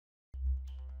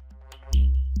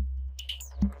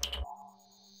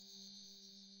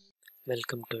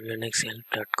Welcome to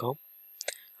linuxhelp.com.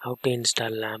 How to install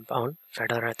LAMP on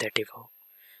Fedora 34.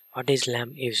 What is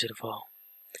LAMP used for?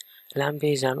 LAMP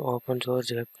is an open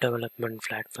source web development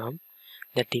platform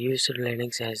that uses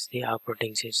Linux as the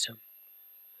operating system,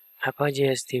 Apache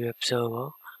as the web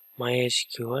server,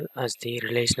 MySQL as the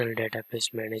relational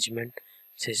database management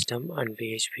system, and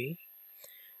PHP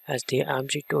as the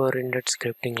object-oriented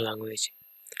scripting language.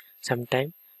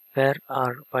 Sometimes Perl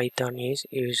or Python is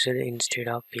used instead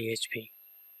of PHP.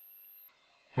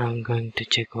 Now I'm going to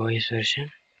check OS version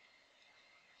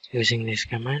using this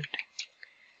command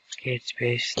cat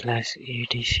space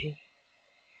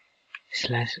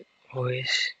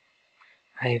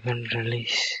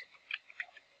 /etc/os-release.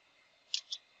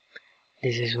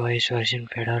 This is OS version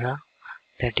Fedora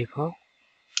 34.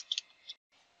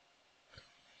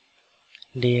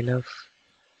 DNF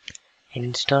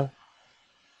install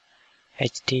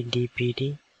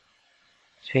httpd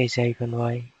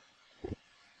 -y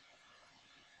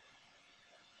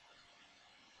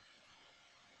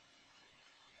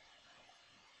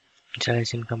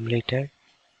installation completed.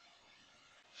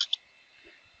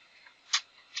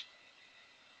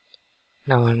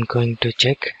 Now I'm going to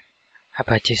check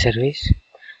Apache service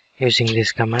using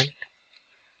this command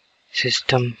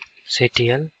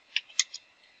systemctl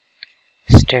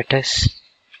status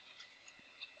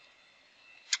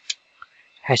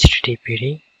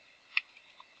httpd.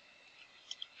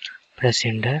 Press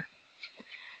enter.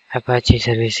 Apache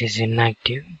service is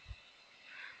inactive.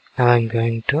 Now I'm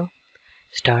going to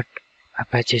start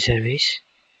Apache service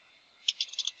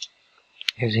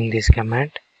using this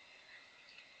command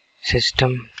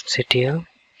systemctl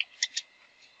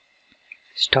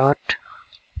start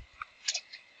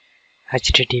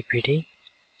httpd.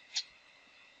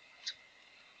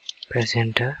 Press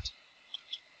enter,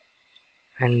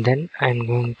 and then I'm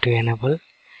going to enable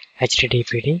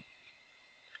httpd.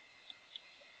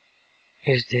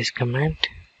 Use this command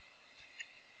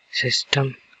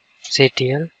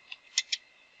systemctl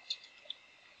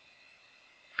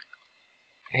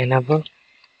enable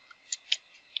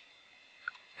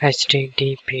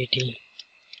httpd.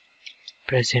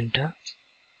 Press enter.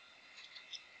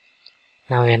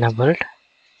 Now enabled,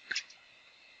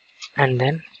 and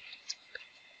then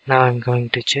now I'm going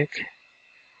to check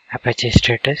Apache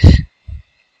status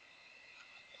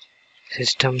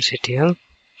systemctl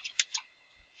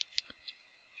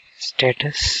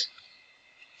status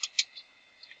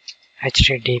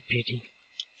httpd.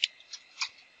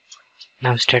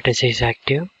 Now status is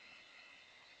active.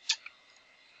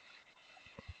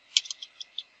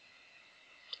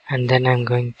 And then I'm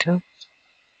going to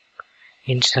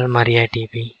install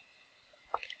MariaDB.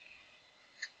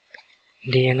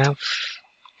 DNF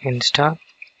install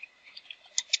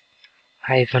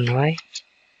 -y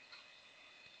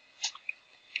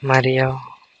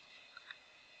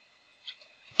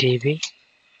MariaDB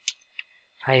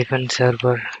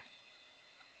 -server.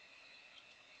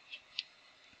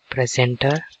 Press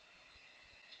enter.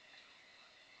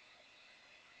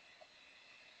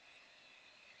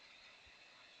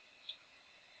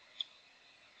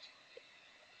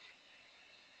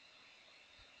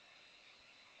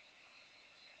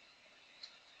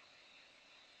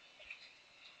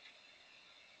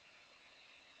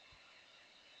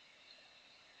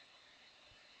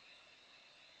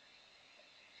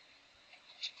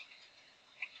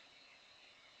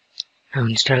 Now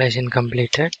installation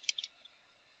completed.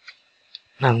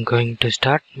 Now I'm going to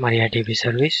start MariaDB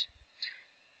service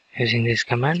using this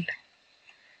command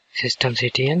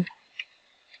systemctl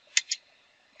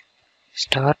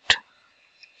start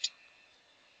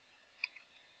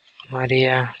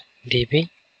MariaDB.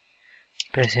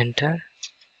 Press enter,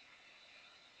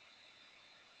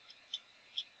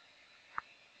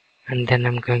 and then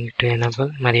I'm going to enable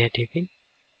MariaDB.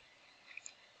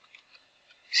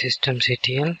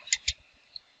 Systemctl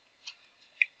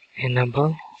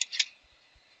enable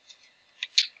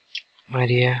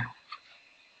MariaDB.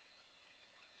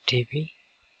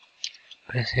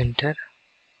 Press enter,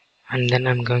 and then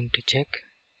I'm going to check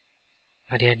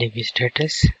MariaDB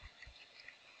status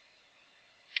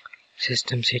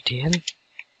systemctl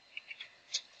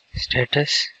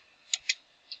status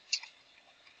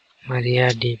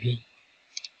MariaDB.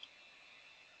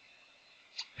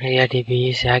 MariaDB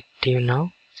is active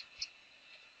now,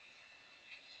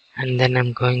 and then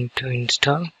I'm going to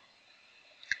install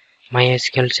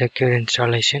MySQL secure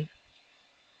installation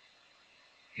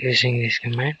using this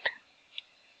command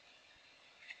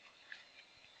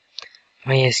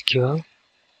MySQL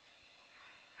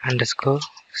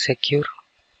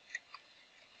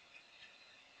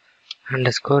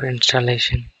 _secure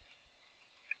installation.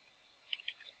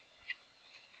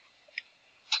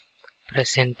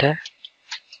 Press enter.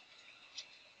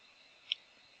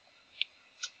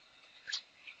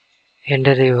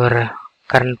 Enter your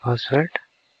current password.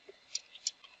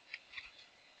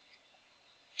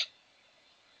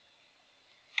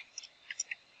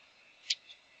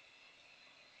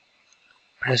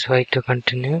 Press Y to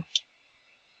continue.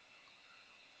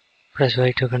 Press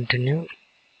Y to continue.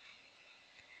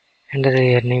 Enter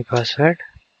your new password.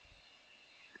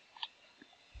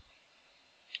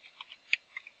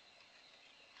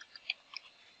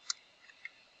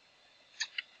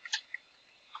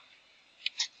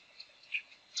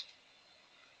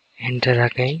 Enter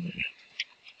again.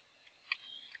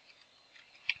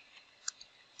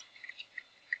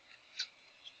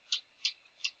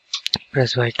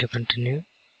 Press Y to continue.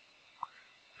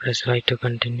 Press Y to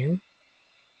continue.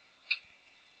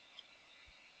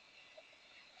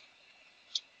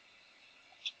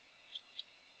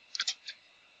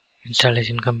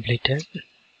 Installation completed.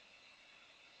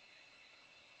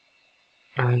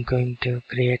 Now I'm going to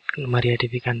create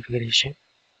MariaDB configuration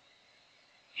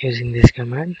using this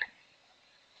command.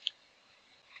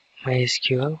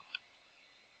 MySQL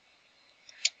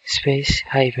space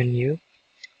 -u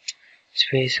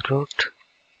space root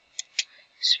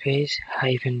space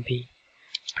 -b.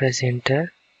 Press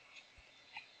enter.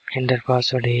 Enter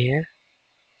password here.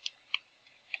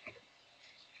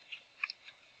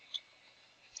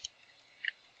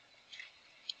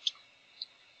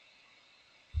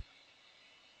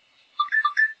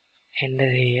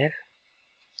 Enter here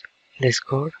this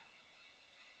code.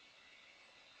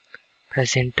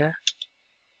 Press enter.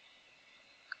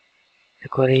 The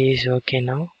query is okay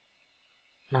now.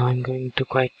 Now I'm going to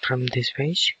quit from this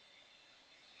page.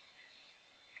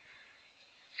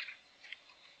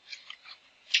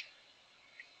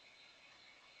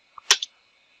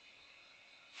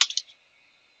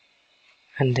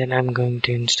 And then I'm going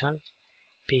to install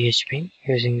PHP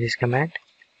using this command.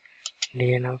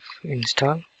 dnf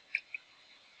install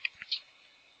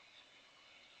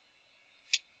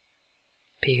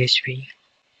PHP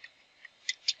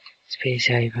space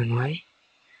 -y.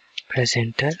 Press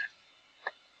enter.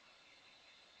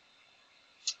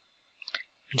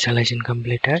 Installation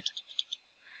completed.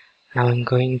 Now I'm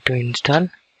going to install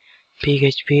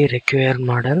PHP require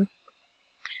model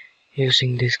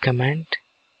using this command.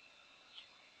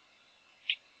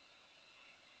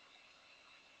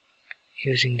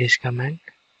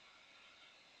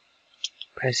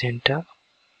 Press enter.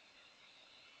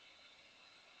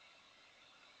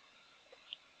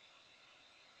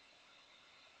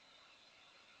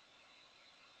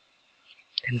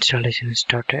 Installation is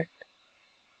started.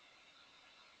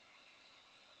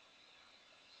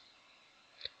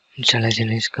 Installation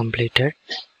is completed.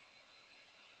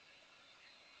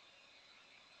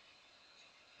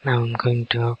 Now I'm going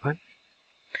to open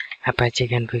Apache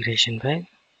configuration file.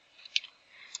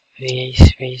 vi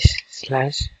space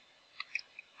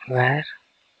 /var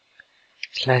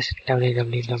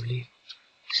 /www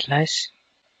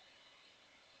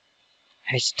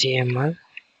 /html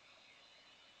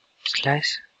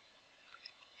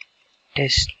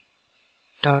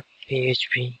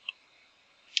 /test.php.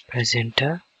 Press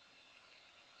enter.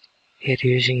 Here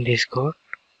using this code.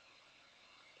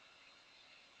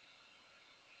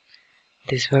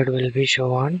 This word will be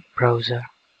shown on browser.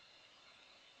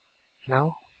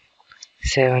 Now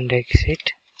save and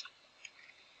exit.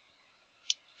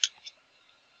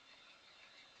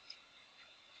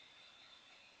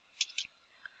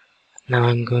 Now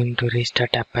I'm going to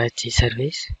restart Apache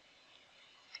service.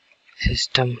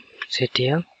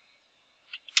 systemctl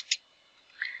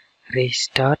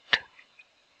restart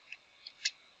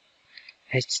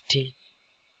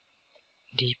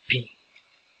http.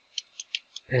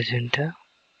 Press enter.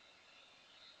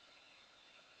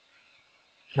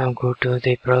 Now go to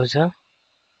the browser.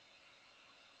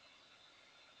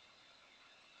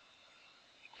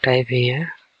 Type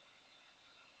here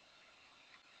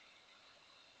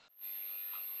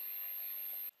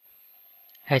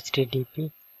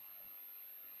http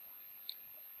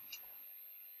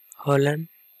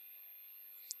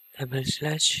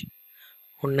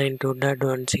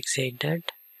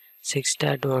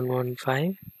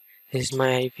 :/192.168.6.115. This is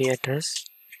my IP address.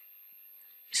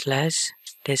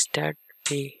 /test.php.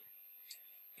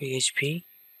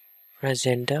 Press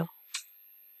enter.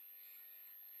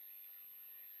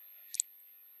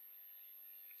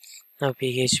 Now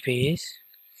PHP is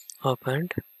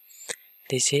opened.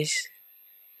 This is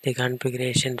the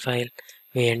configuration file.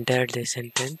 We entered the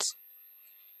sentence.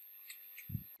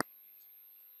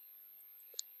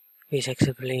 We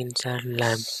successfully installed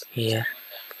LAMP here.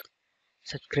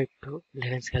 Subscribe to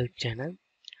Linux Help channel.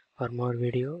 For more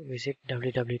video, visit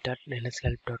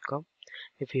www.linuxhelp.com.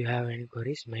 If you have any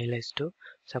queries, mail us to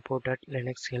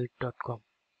support@linuxhelp.com.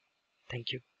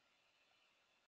 Thank you.